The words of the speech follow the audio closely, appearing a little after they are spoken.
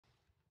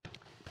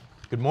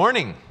Good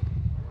morning.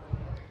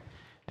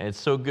 It's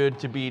so good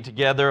to be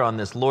together on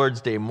this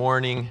Lord's Day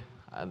morning.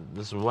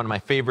 This is one of my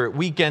favorite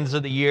weekends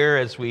of the year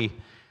as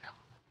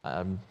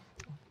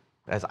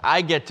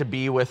I get to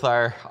be with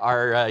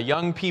our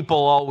young people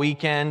all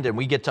weekend, and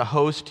we get to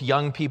host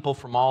young people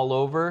from all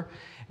over.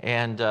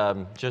 And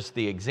just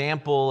the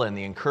example and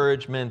the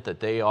encouragement that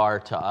they are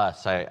to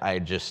us, I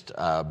just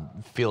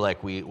feel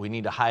like we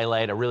need to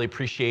highlight. I really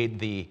appreciate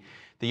the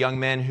young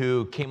men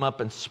who came up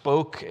and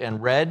spoke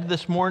and read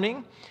this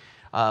morning.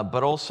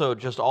 But also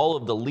just all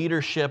of the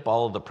leadership,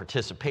 all of the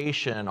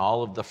participation,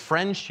 all of the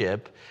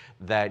friendship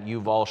that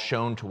you've all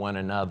shown to one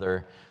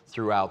another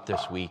throughout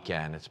this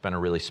weekend. It's been a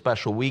really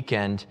special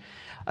weekend.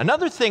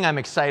 Another thing I'm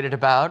excited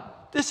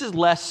about, this is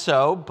less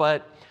so,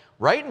 but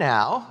right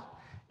now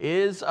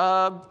is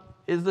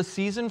the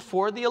season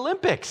for the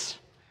Olympics.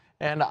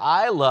 And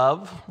I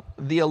love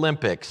the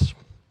Olympics.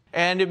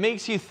 And it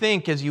makes you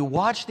think as you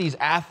watch these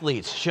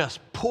athletes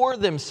just pour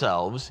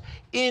themselves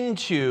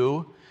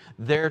into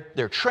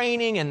their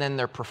training and then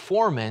their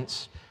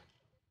performance,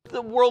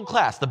 the world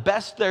class, the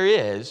best there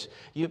is,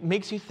 it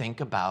makes you think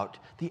about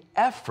the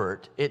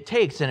effort it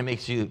takes, and it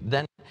makes you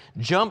then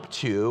jump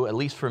to, at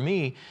least for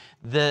me,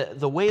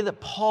 the way that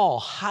Paul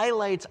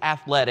highlights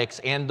athletics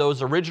and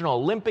those original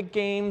Olympic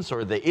Games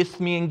or the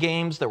Isthmian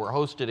Games that were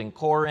hosted in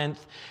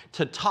Corinth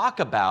to talk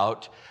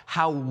about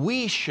how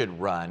we should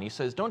run. He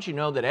says, don't you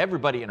know that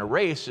everybody in a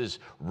race is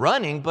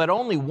running, but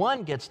only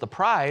one gets the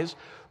prize?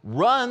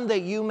 Run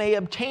that you may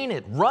obtain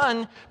it.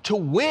 Run to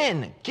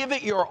win. Give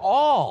it your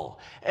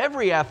all.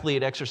 Every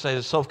athlete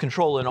exercises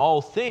self-control in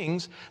all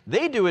things.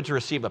 They do it to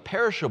receive a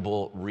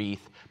perishable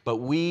wreath, but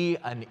we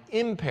an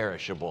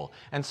imperishable.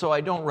 And so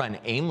I don't run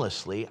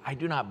aimlessly. I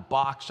do not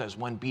box as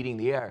one beating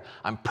the air.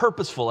 I'm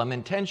purposeful. I'm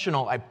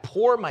intentional. I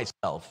pour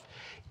myself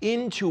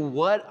into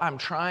what I'm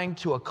trying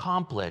to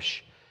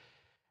accomplish.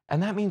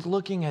 And that means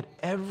looking at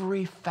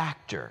every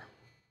factor.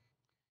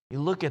 You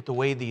look at the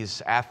way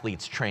these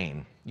athletes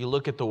train. You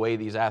look at the way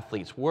these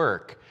athletes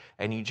work,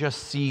 and you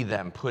just see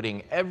them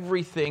putting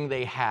everything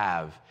they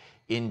have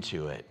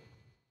into it.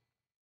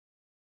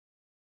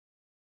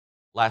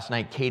 Last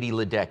night, Katie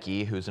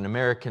Ledecky, who's an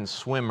American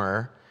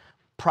swimmer,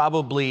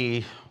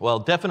 probably, well,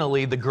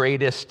 definitely the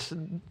greatest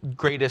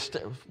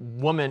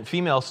woman,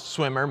 female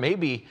swimmer,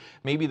 maybe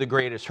the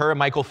greatest. Her and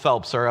Michael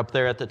Phelps are up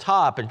there at the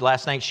top. And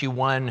last night she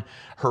won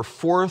her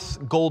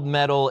 4th gold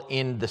medal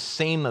in the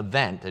same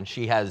event. And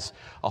she has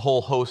a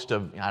whole host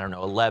of,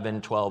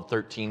 11, 12,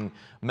 13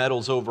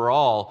 medals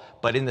overall.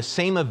 But in the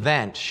same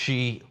event,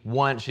 she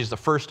won. She's the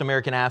first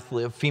American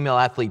athlete, female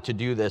athlete to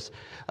do this,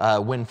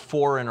 win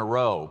 4 in a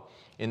row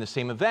in the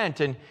same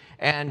event.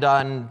 And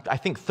on, I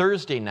think,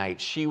 Thursday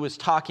night, she was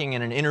talking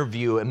in an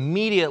interview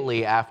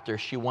immediately after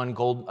she won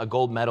a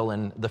gold medal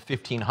in the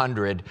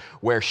 1500,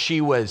 where she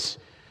was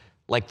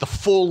like the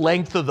full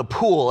length of the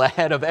pool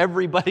ahead of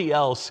everybody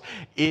else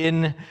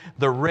in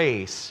the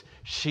race.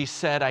 She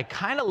said, I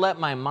kind of let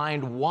my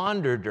mind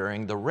wander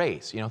during the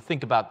race.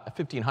 Think about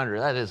 1500.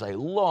 That is a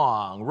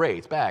long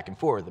race, back and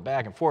forth,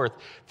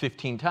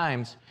 15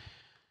 times.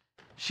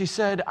 She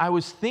said, I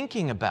was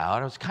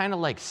kind of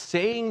like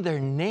saying their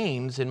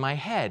names in my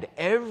head.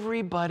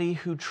 Everybody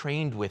who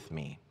trained with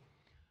me.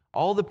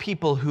 All the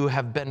people who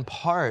have been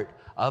part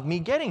of me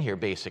getting here,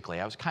 basically.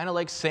 I was kind of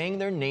like saying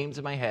their names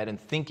in my head and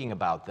thinking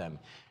about them,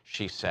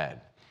 she said.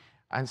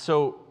 And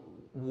so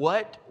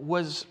what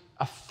was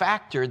a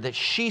factor that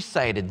she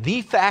cited,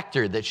 the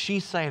factor that she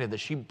cited, that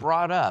she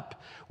brought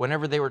up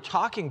whenever they were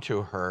talking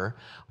to her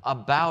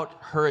about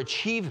her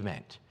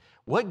achievement?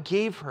 What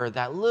gave her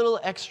that little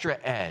extra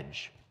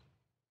edge?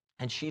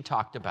 And she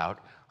talked about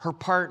her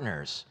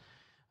partners,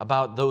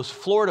 about those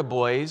Florida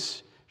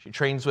boys. She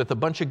trains with a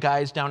bunch of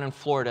guys down in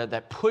Florida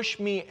that push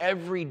me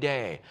every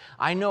day.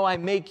 I know I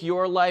make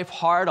your life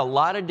hard a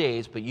lot of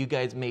days, but you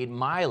guys made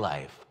my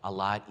life a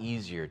lot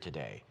easier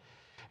today.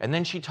 And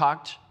then she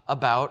talked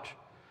about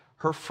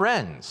her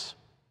friends.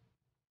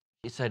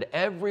 She said,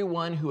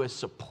 everyone who has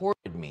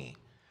supported me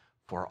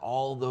for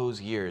all those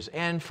years.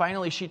 And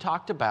finally, she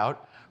talked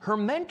about her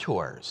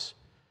mentors.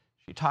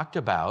 She talked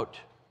about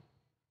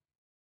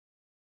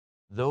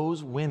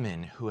those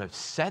women who have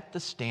set the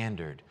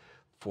standard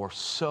for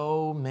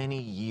so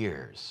many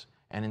years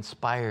and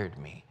inspired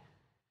me.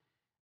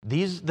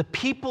 The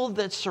people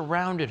that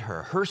surrounded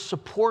her, her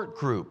support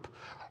group,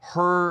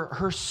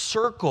 her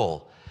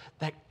circle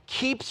that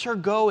keeps her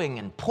going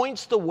and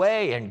points the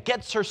way and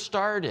gets her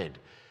started.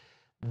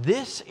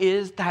 This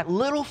is that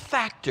little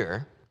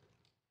factor.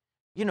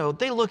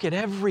 They look at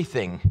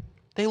everything.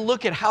 They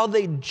look at how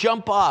they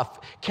jump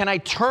off. Can I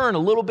turn a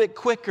little bit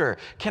quicker?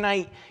 Can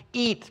I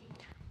eat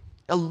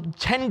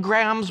 10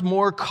 grams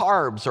more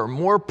carbs or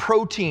more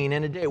protein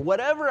in a day?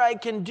 Whatever I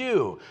can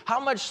do. How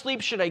much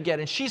sleep should I get?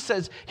 And she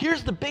says,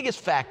 here's the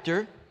biggest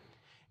factor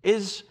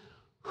is,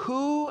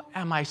 who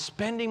am I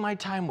spending my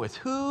time with?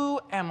 Who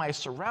am I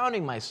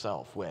surrounding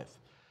myself with?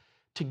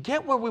 To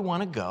get where we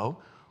want to go,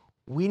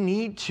 we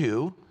need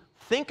to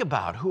think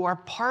about who our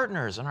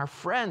partners and our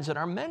friends and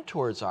our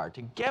mentors are.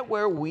 To get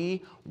where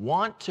we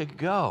want to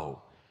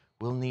go,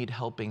 we'll need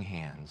helping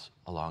hands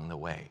along the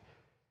way.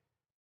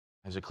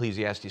 As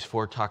Ecclesiastes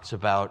 4 talks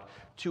about,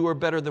 two are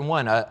better than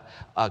one.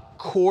 A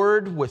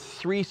cord with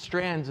 3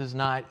 strands is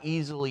not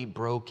easily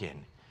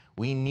broken.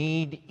 We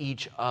need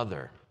each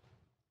other.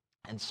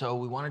 And so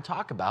we want to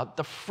talk about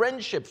the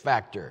friendship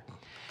factor.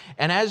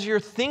 And as you're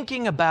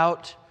thinking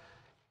about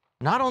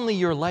not only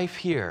your life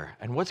here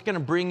and what's going to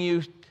bring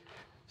you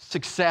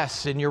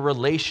success in your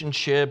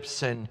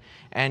relationships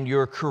and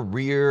your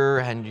career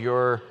and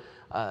your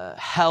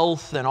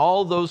health and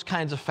all those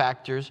kinds of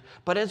factors,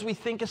 but as we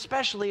think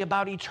especially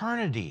about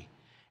eternity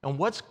and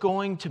what's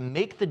going to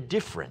make the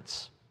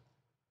difference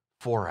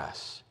for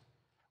us.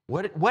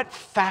 What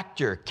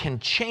factor can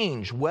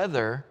change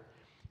whether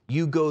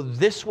you go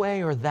this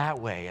way or that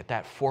way at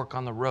that fork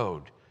on the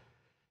road?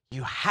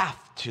 You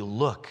have to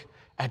look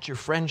at your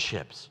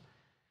friendships.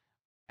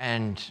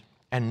 And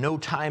no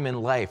time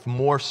in life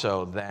more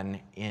so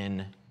than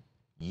in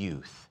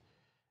youth.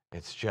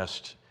 It's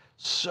just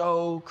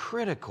so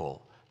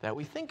critical that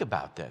we think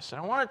about this.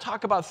 And I want to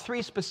talk about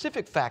 3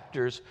 specific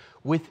factors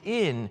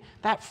within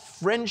that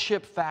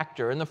friendship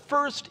factor. And the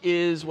first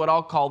is what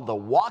I'll call the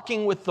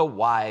walking with the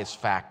wise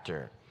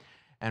factor.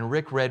 And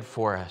Rick read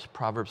for us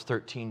Proverbs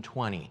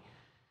 13:20.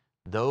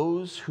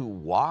 Those who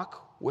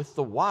walk with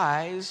the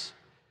wise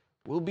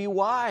will be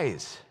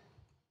wise.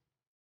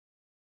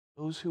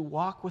 Those who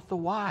walk with the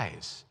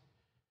wise.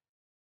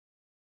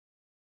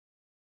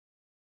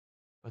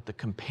 But the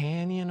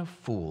companion of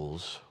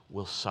fools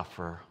will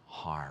suffer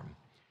harm.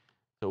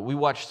 So we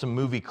watched some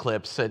movie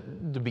clips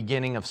at the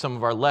beginning of some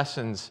of our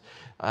lessons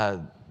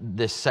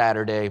this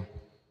Saturday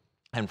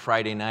and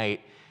Friday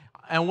night.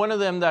 And one of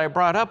them that I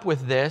brought up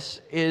with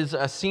this is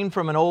a scene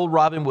from an old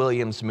Robin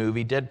Williams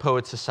movie, Dead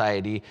Poets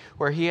Society,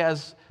 where he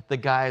has the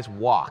guys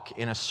walk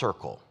in a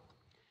circle.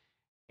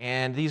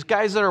 And these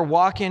guys that are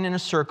walking in a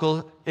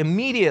circle,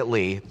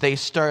 immediately they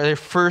start.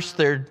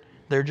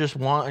 They're just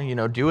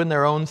doing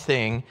their own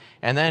thing,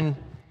 and then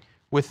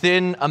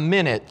within a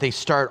minute they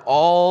start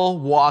all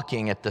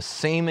walking at the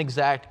same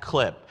exact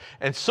clip,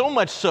 and so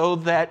much so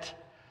that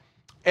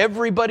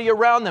everybody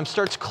around them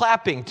starts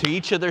clapping to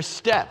each of their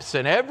steps,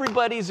 and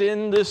everybody's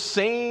in the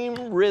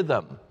same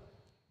rhythm.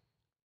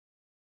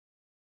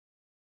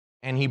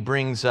 And he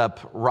brings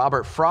up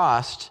Robert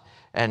Frost.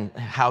 And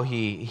how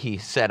he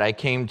said, I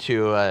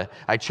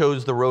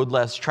chose the road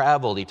less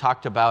traveled. He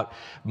talked about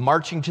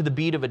marching to the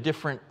beat of a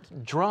different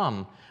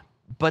drum.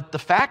 But the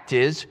fact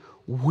is,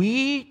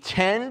 we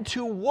tend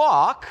to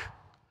walk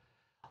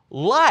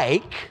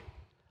like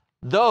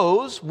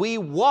those we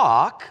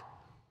walk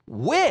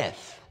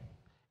with.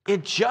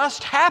 It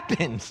just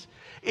happens.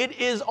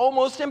 It is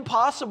almost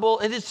impossible.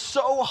 It is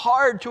so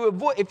hard to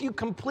avoid. If you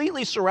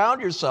completely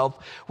surround yourself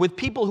with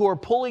people who are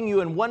pulling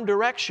you in one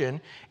direction,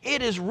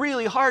 it is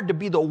really hard to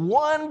be the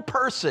one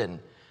person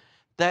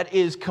that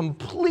is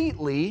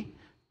completely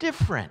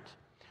different.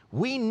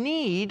 We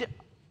need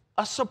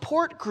a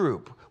support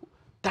group.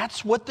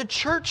 That's what the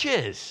church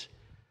is.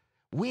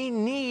 We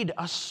need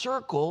a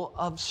circle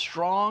of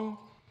strong,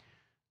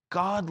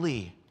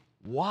 godly,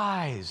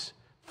 wise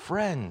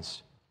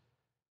friends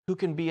who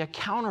can be a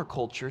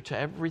counterculture to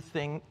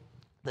everything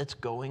that's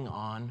going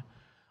on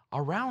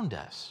around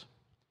us.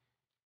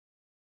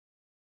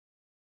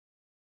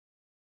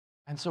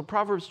 And so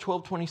Proverbs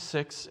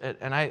 12:26,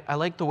 and I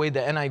like the way the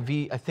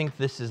NIV, I think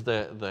this is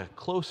the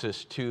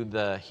closest to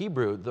the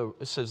Hebrew.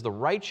 It says, the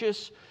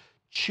righteous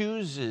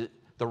choose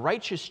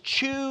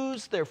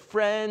their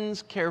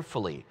friends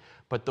carefully,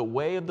 but the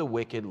way of the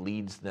wicked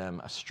leads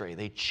them astray.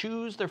 They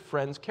choose their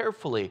friends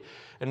carefully.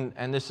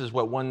 And this is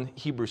what one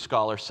Hebrew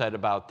scholar said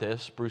about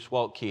this. Bruce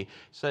Waltke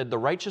said, the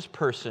righteous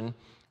person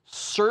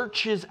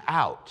searches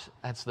out,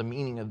 that's the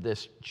meaning of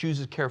this,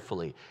 chooses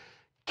carefully,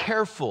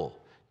 careful,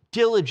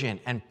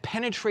 diligent, and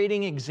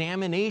penetrating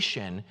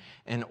examination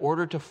in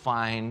order to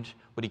find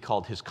what he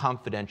called his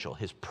confidential,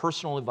 his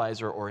personal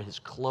advisor, or his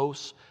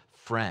close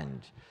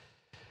friend.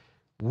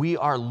 We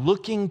are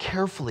looking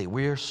carefully,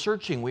 we are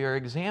searching, we are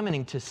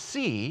examining to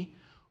see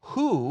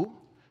who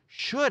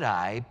should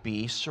I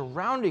be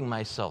surrounding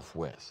myself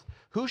with?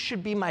 Who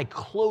should be my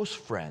close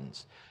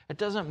friends? It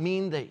doesn't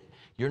mean that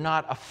you're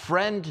not a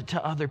friend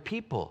to other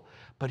people,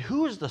 but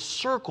who is the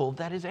circle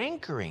that is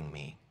anchoring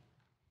me?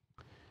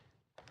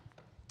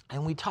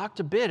 And we talked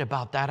a bit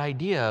about that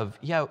idea of,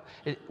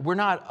 we're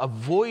not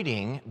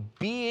avoiding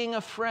being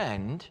a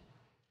friend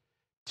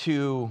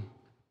to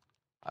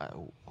a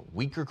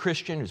weaker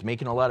Christian who's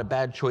making a lot of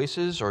bad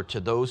choices, or to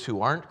those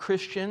who aren't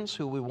Christians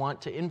who we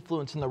want to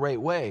influence in the right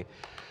way.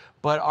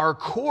 But our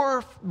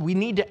core, we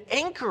need to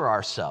anchor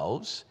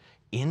ourselves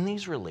in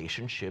these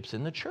relationships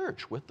in the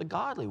church with the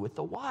godly, with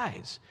the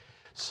wise,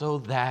 so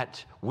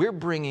that we're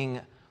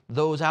bringing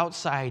those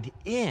outside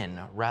in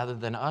rather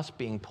than us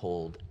being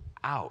pulled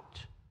out.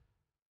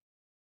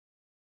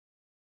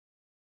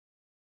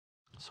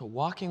 So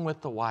walking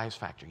with the wise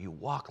factor. You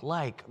walk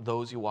like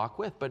those you walk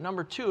with. But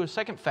number 2, a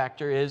second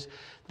factor is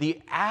the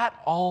at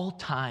all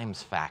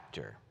times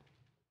factor.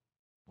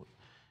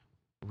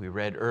 We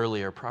read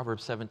earlier,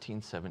 Proverbs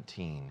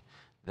 17:17,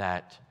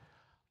 that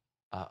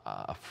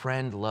a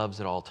friend loves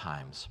at all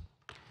times.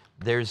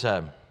 There's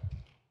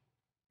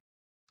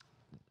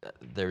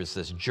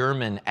this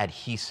German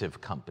adhesive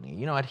company.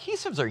 You know,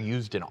 adhesives are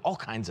used in all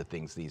kinds of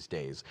things these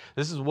days.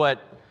 This is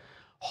what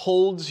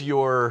holds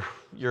your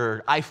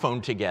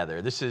iPhone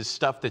together. This is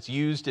stuff that's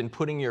used in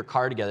putting your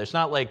car together. It's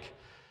not like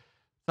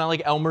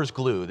Elmer's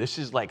glue. This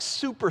is like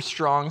super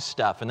strong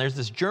stuff. And there's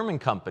this German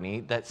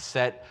company that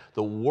set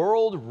the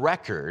world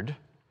record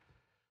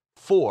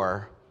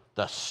for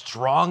the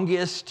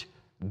strongest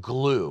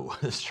glue,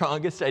 the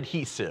strongest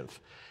adhesive.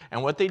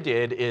 And what they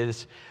did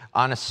is,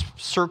 on a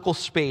circle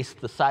space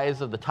the size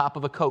of the top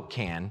of a Coke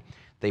can,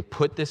 they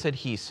put this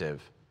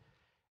adhesive,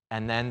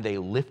 and then they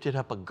lifted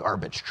up a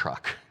garbage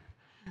truck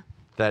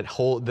that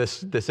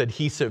this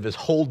adhesive is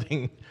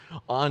holding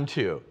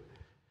onto.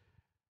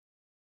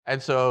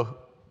 And so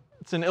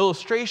it's an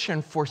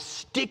illustration for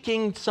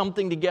sticking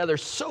something together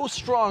so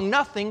strong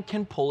nothing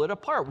can pull it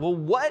apart. Well,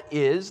 what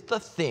is the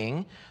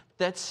thing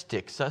that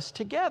sticks us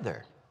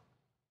together?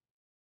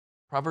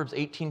 Proverbs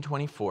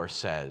 18:24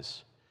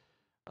 says,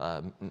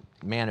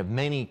 man of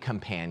many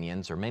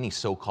companions, or many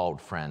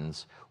so-called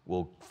friends,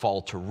 will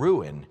fall to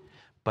ruin,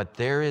 but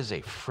there is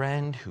a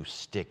friend who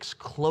sticks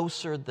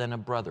closer than a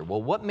brother.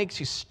 Well, what makes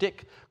you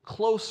stick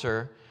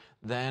closer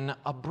than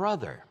a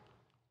brother?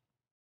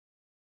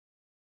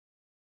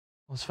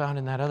 Well, it's found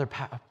in that other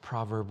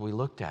proverb we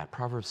looked at,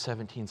 Proverbs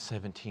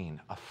 17:17.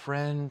 A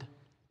friend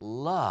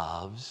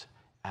loves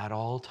at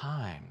all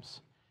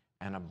times,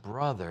 and a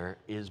brother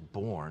is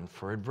born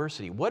for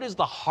adversity. What is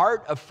the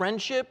heart of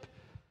friendship?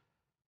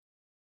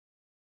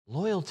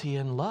 Loyalty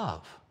and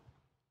love.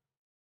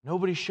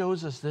 Nobody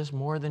shows us this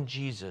more than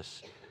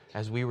Jesus,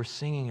 as we were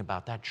singing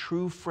about that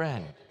true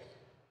friend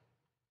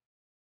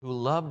who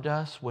loved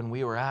us when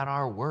we were at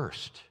our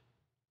worst.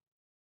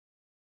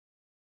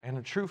 And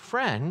a true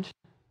friend,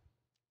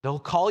 they'll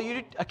call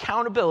you to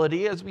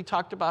accountability, as we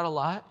talked about a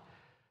lot,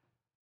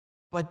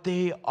 but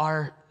they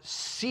are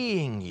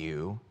seeing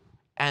you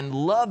and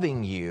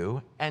loving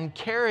you and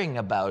caring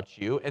about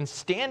you and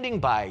standing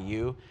by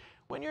you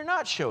when you're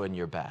not showing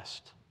your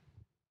best.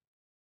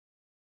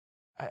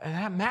 And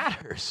that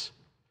matters.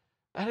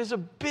 That is a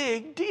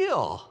big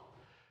deal.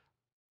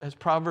 As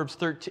Proverbs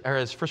 13, or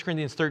as 1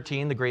 Corinthians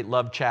 13, the great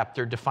love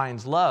chapter,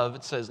 defines love,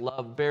 it says,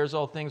 love bears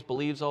all things,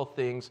 believes all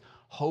things,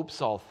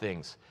 hopes all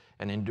things,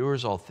 and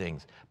endures all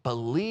things.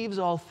 Believes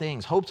all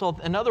things, hopes all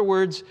things. In other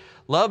words,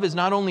 love is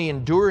not only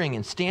enduring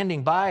and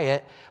standing by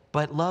it,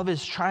 but love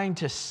is trying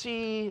to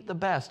see the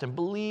best and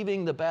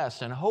believing the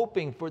best and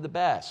hoping for the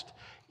best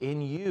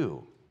in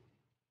you.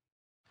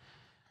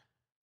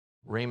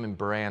 Raymond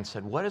Brand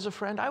said, "What is a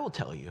friend? I will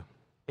tell you.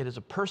 It is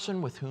a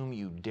person with whom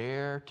you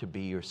dare to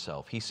be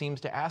yourself. He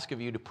seems to ask of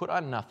you to put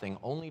on nothing,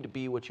 only to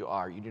be what you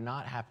are. You do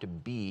not have to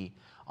be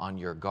on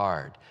your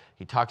guard."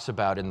 He talks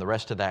about, in the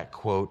rest of that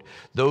quote,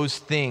 those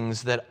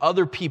things that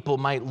other people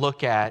might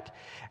look at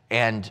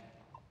and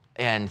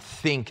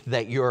think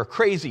that you're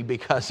crazy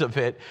because of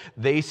it.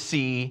 They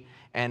see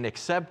and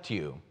accept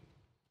you.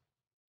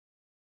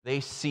 They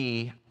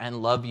see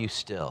and love you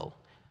still.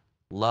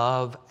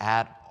 Love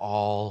at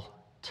all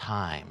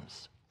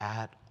times.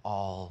 At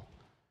all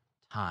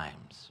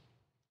times.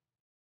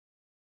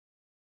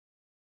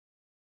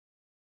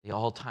 The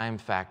all-time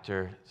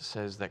factor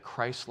says that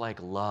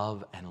Christ-like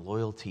love and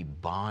loyalty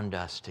bond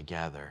us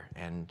together.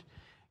 And,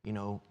 you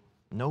know,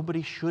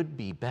 nobody should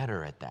be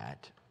better at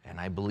that. And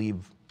I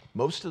believe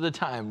most of the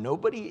time,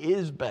 nobody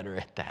is better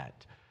at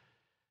that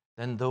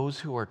than those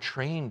who are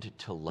trained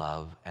to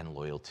love and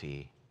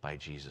loyalty by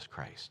Jesus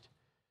Christ.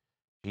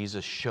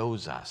 Jesus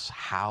shows us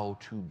how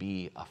to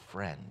be a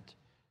friend.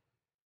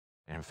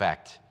 And in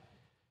fact,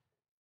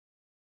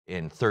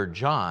 in 3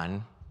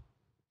 John,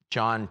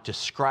 John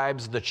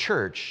describes the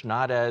church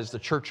not as the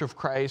church of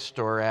Christ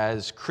or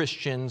as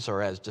Christians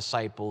or as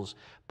disciples,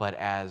 but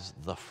as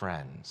the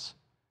friends.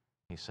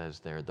 He says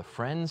there, the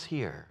friends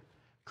here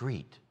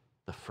greet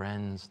the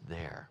friends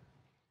there.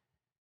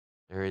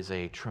 There is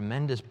a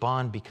tremendous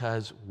bond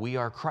because we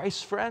are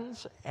Christ's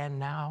friends, and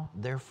now,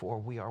 therefore,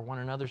 we are one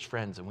another's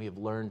friends, and we have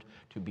learned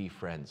to be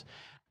friends.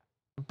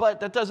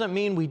 But that doesn't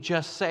mean we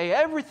just say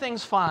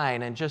everything's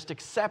fine and just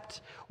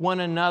accept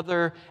one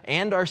another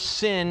and our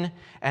sin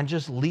and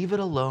just leave it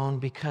alone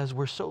because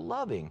we're so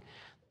loving.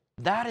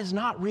 That is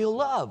not real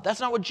love. That's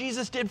not what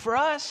Jesus did for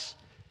us.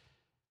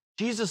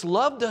 Jesus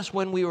loved us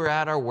when we were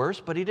at our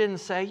worst, but he didn't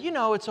say, you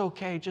know, it's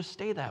okay, just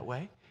stay that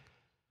way.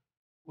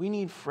 We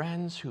need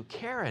friends who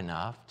care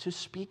enough to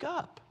speak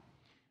up.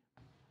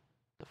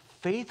 The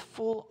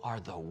faithful are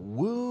the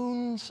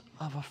wounds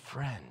of a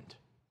friend.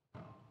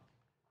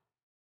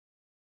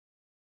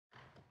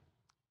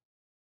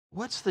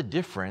 What's the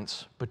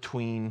difference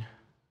between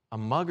a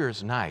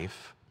mugger's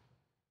knife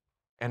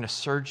and a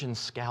surgeon's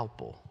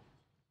scalpel?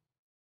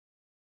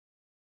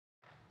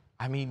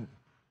 I mean,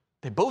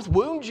 they both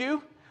wound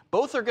you.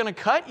 Both are going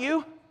to cut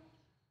you.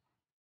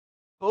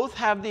 Both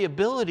have the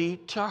ability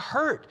to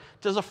hurt.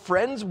 Does a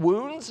friend's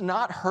wounds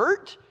not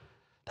hurt?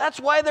 That's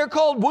why they're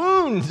called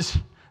wounds.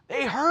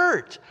 They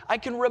hurt. I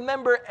can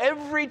remember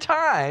every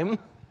time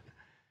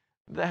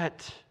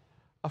that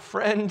A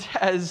friend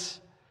has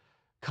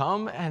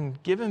come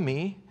and given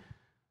me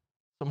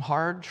some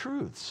hard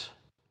truths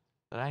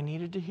that I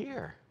needed to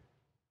hear.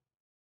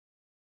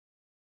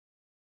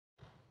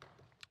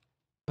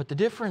 But the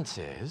difference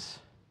is,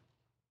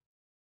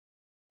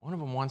 one of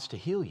them wants to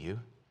heal you,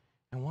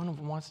 and one of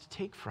them wants to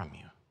take from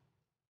you.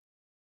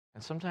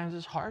 And sometimes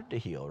it's hard to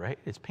heal, right?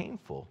 It's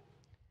painful.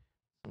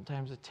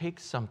 Sometimes it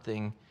takes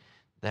something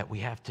that we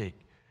have to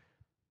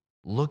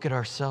look at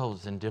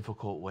ourselves in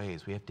difficult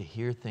ways. We have to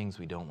hear things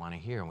we don't want to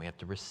hear, and we have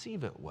to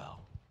receive it well.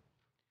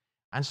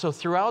 And so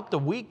throughout the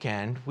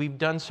weekend, we've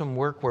done some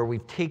work where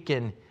we've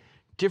taken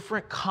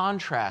different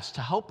contrasts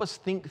to help us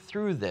think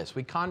through this.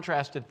 We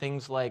contrasted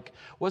things like,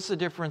 what's the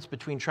difference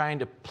between trying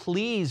to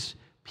please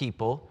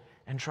people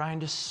and trying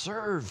to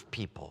serve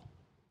people?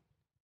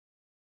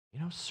 You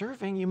know,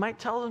 serving, you might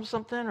tell them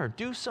something or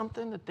do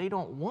something that they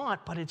don't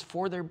want, but it's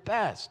for their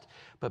best.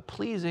 But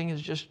pleasing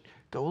is just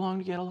go along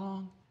to get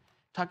along.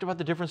 Talked about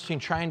the difference between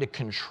trying to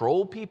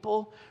control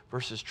people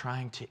versus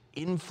trying to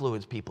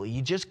influence people.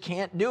 You just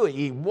can't do it.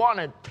 You want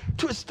to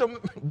twist them,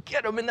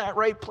 get them in that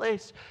right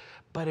place.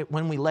 But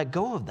when we let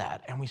go of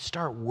that and we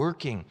start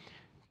working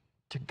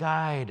to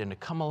guide and to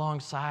come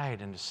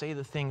alongside and to say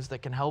the things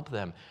that can help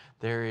them,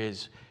 there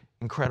is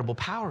incredible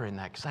power in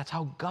that, because that's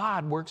how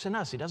God works in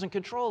us. He doesn't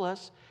control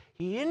us.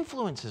 He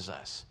influences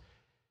us.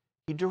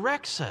 He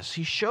directs us.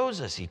 He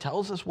shows us. He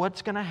tells us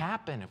what's going to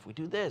happen if we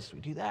do this,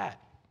 we do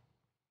that.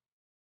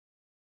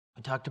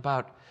 We talked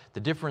about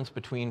the difference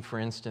between, for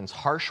instance,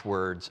 harsh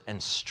words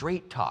and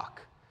straight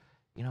talk.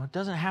 You know, it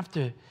doesn't have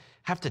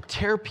to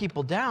tear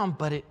people down,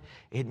 but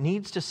it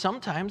needs to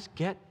sometimes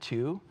get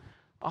to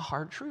a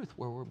hard truth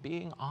where we're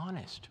being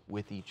honest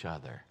with each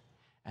other.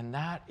 And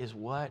that is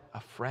what a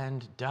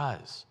friend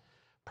does.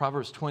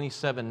 Proverbs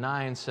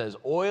 27:9 says,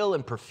 oil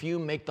and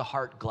perfume make the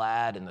heart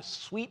glad, and the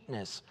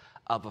sweetness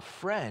of a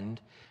friend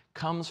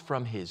comes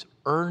from his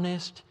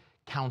earnest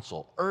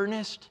counsel.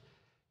 Earnest,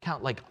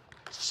 like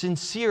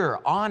sincere,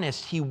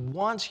 honest. He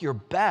wants your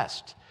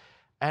best.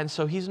 And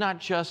so he's not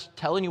just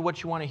telling you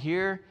what you want to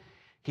hear.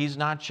 He's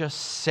not just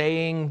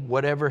saying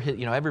whatever,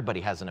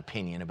 everybody has an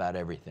opinion about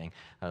everything.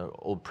 An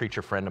old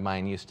preacher friend of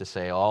mine used to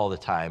say all the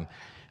time,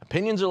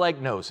 opinions are like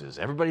noses.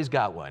 Everybody's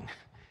got one.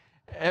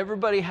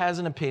 Everybody has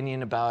an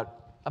opinion about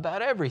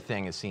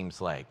everything, it seems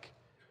like.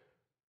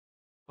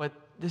 But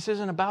this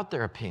isn't about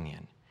their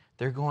opinion.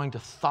 They're going to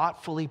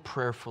thoughtfully,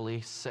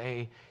 prayerfully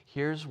say,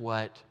 here's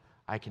what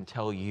I can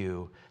tell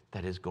you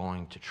that is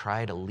going to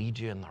try to lead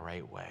you in the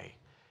right way.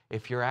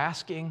 If you're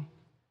asking,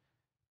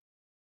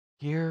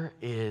 here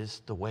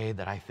is the way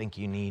that I think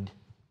you need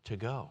to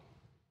go.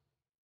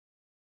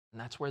 And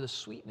that's where the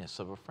sweetness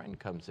of a friend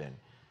comes in.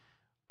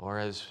 Or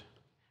as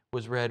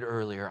was read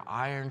earlier,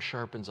 iron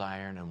sharpens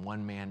iron and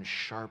one man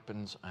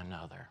sharpens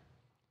another.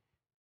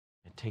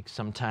 It takes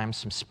sometimes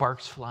some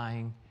sparks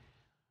flying,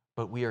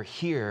 but we are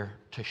here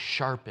to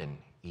sharpen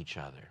each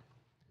other.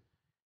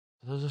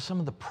 Those are some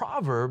of the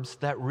Proverbs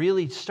that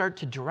really start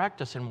to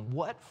direct us in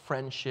what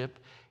friendship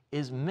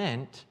is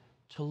meant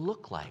to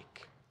look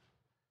like.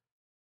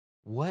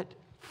 What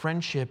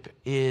friendship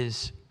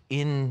is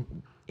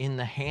in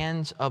the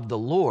hands of the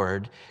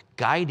Lord,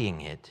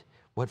 guiding it,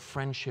 what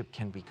friendship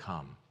can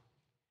become.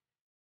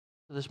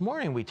 This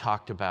morning we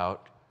talked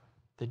about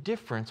the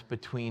difference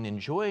between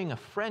enjoying a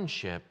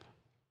friendship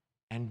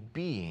and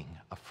being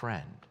a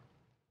friend.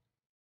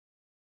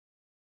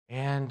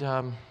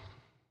 And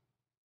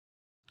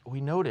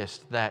we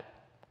noticed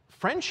that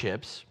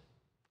friendships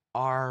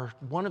are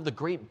one of the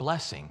great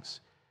blessings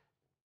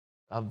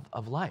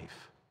of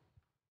life.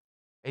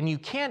 And you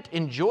can't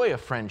enjoy a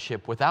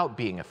friendship without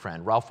being a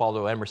friend. Ralph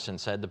Waldo Emerson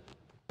said the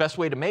best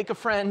way to make a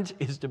friend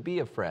is to be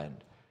a friend.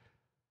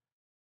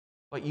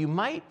 But you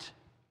might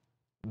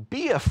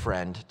be a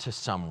friend to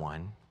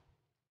someone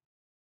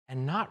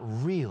and not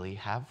really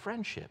have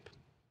friendship.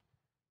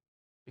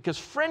 Because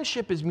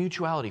friendship is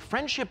mutuality.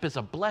 Friendship is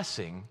a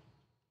blessing,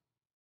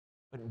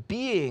 but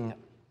being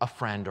a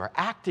friend or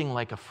acting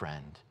like a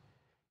friend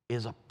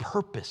is a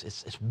purpose.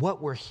 It's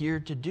what we're here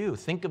to do.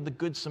 Think of the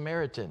Good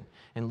Samaritan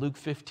in Luke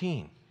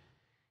 15.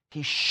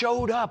 He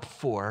showed up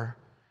for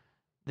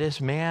this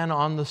man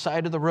on the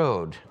side of the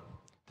road.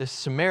 This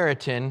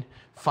Samaritan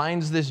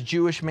finds this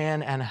Jewish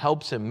man and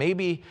helps him.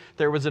 Maybe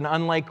there was an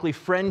unlikely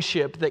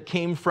friendship that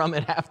came from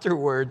it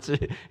afterwards.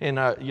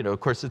 Of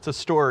course, it's a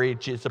story,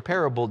 it's a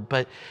parable,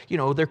 but,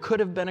 there could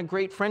have been a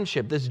great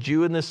friendship. This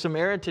Jew and this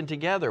Samaritan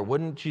together,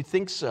 wouldn't you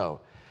think so?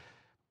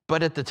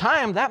 But at the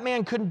time, that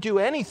man couldn't do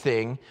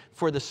anything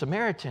for the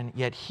Samaritan,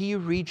 yet he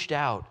reached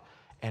out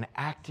and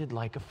acted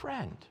like a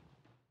friend.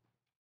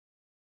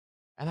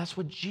 And that's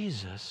what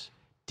Jesus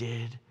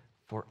did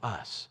for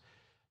us.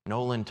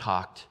 Nolan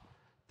talked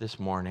this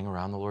morning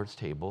around the Lord's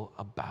table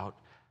about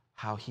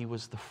how he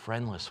was the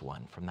friendless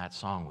one from that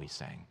song we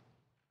sang.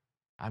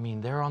 I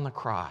mean, there on the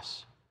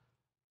cross.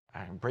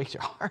 It breaks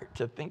your heart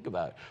to think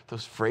about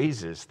those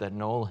phrases that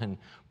Nolan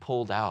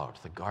pulled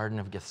out. The Garden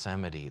of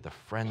Gethsemane, the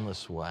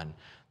friendless one,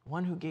 the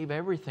one who gave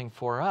everything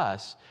for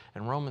us.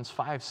 In Romans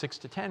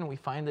 5:6-10, we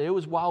find that it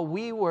was while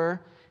we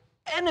were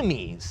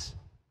enemies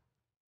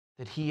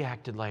that he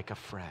acted like a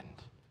friend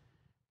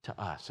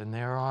to us. And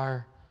there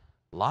are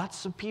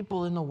lots of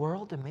people in the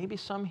world, and maybe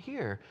some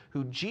here,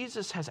 who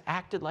Jesus has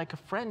acted like a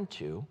friend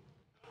to,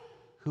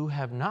 who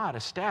have not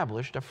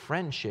established a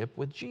friendship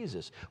with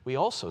Jesus. We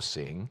also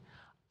sing,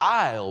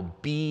 I'll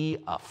be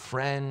a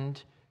friend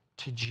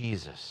to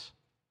Jesus.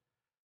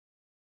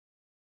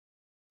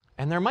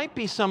 And there might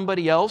be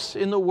somebody else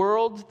in the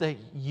world that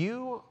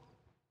you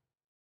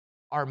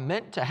are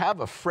meant to have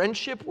a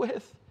friendship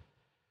with,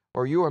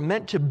 or you are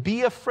meant to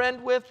be a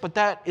friend with, but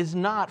that is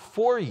not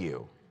for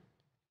you.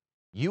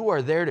 You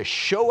are there to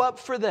show up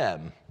for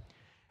them.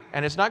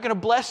 And it's not going to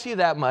bless you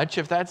that much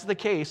if that's the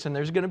case, and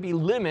there's going to be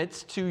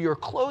limits to your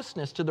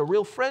closeness to the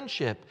real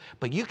friendship,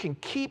 but you can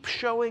keep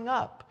showing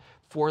up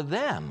for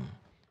them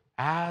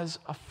as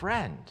a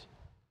friend.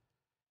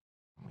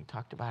 We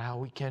talked about how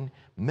we can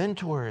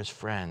mentor as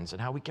friends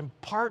and how we can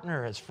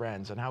partner as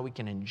friends and how we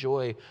can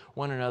enjoy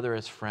one another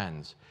as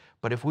friends.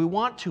 But if we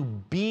want to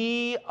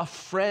be a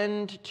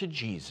friend to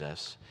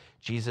Jesus,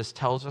 Jesus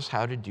tells us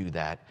how to do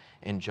that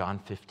in John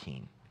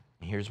 15.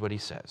 And here's what he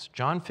says.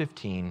 John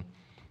 15,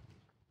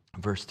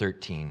 verse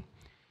 13.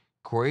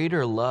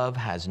 Greater love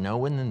has no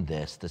one than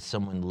this, that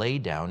someone lay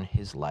down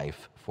his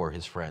life for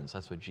his friends.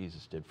 That's what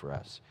Jesus did for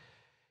us.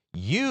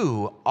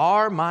 You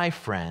are my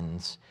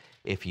friends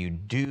if you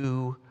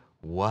do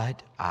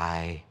what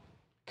I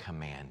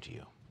command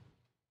you.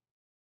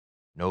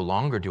 No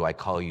longer do I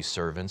call you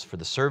servants, for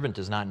the servant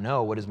does not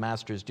know what his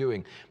master is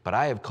doing, but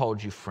I have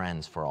called you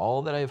friends, for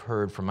all that I have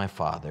heard from my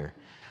Father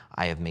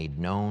I have made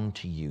known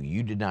to you.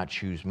 You did not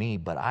choose me,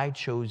 but I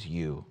chose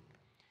you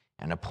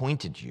and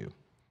appointed you,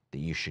 that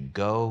you should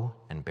go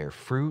and bear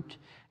fruit,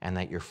 and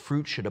that your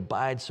fruit should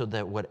abide, so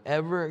that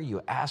whatever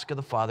you ask of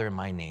the Father in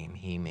my name,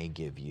 he may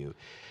give you.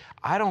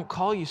 I don't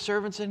call you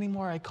servants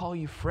anymore, I call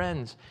you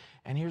friends.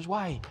 And here's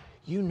why.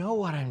 You know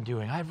what I'm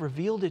doing. I've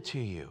revealed it to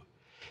you.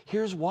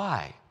 Here's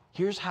why.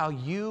 Here's how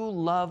you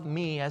love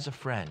me as a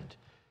friend.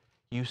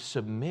 You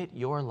submit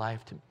your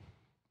life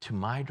to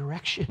my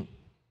direction.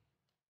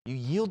 You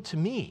yield to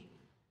me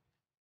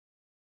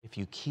if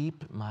you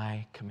keep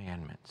my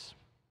commandments.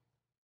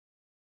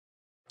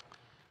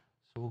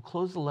 So we'll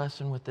close the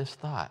lesson with this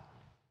thought,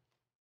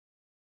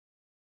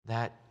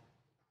 that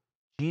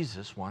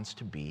Jesus wants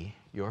to be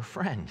your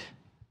friend.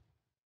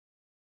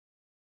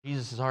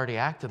 Jesus has already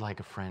acted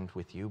like a friend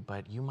with you,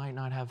 but you might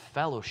not have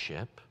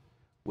fellowship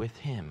with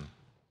him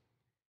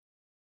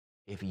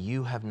if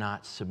you have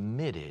not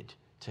submitted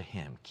to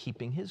him,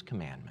 keeping his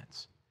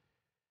commandments.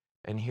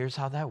 And here's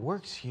how that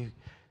works. You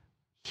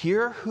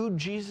hear who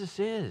Jesus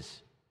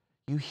is.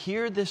 You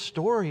hear this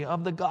story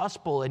of the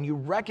gospel, and you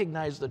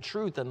recognize the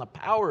truth and the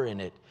power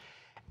in it,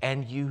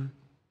 and you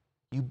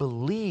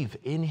believe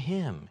in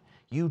him.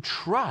 You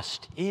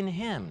trust in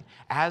him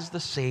as the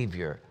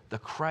Savior, the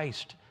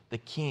Christ, the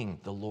King,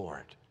 the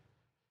Lord.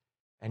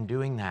 And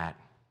doing that,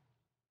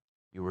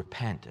 you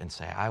repent and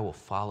say, I will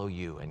follow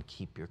you and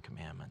keep your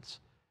commandments.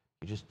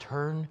 You just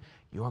turn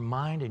your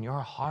mind and your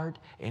heart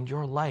and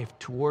your life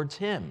towards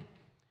him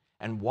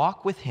and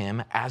walk with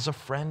him as a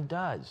friend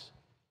does.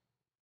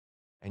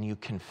 And you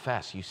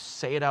confess, you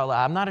say it out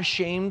loud. I'm not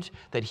ashamed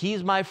that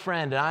he's my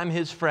friend and I'm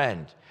his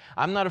friend.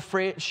 I'm not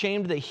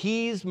ashamed that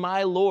he's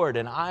my Lord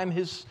and I'm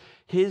his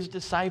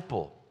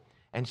disciple.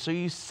 And so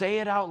you say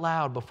it out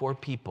loud before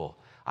people.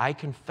 I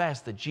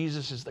confess that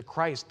Jesus is the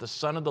Christ, the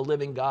Son of the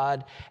living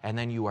God, and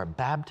then you are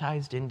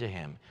baptized into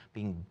him,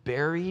 being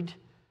buried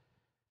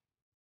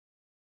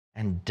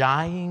and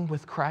dying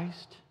with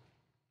Christ,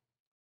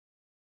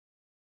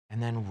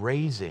 and then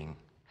raising,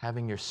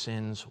 having your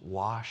sins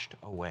washed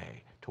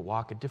away, to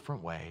walk a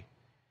different way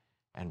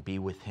and be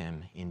with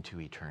him into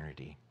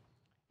eternity.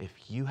 If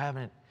you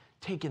haven't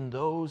taken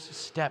those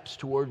steps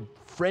toward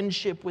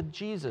friendship with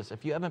Jesus,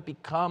 if you haven't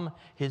become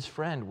his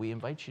friend, we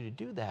invite you to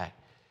do that.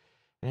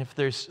 And if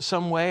there's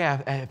some way,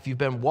 if you've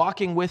been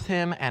walking with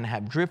him and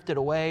have drifted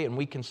away, and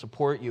we can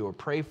support you or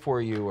pray for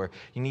you, or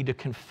you need to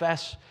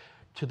confess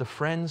to the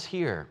friends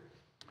here,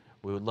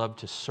 we would love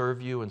to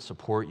serve you and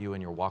support you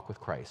in your walk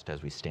with Christ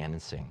as we stand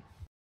and sing.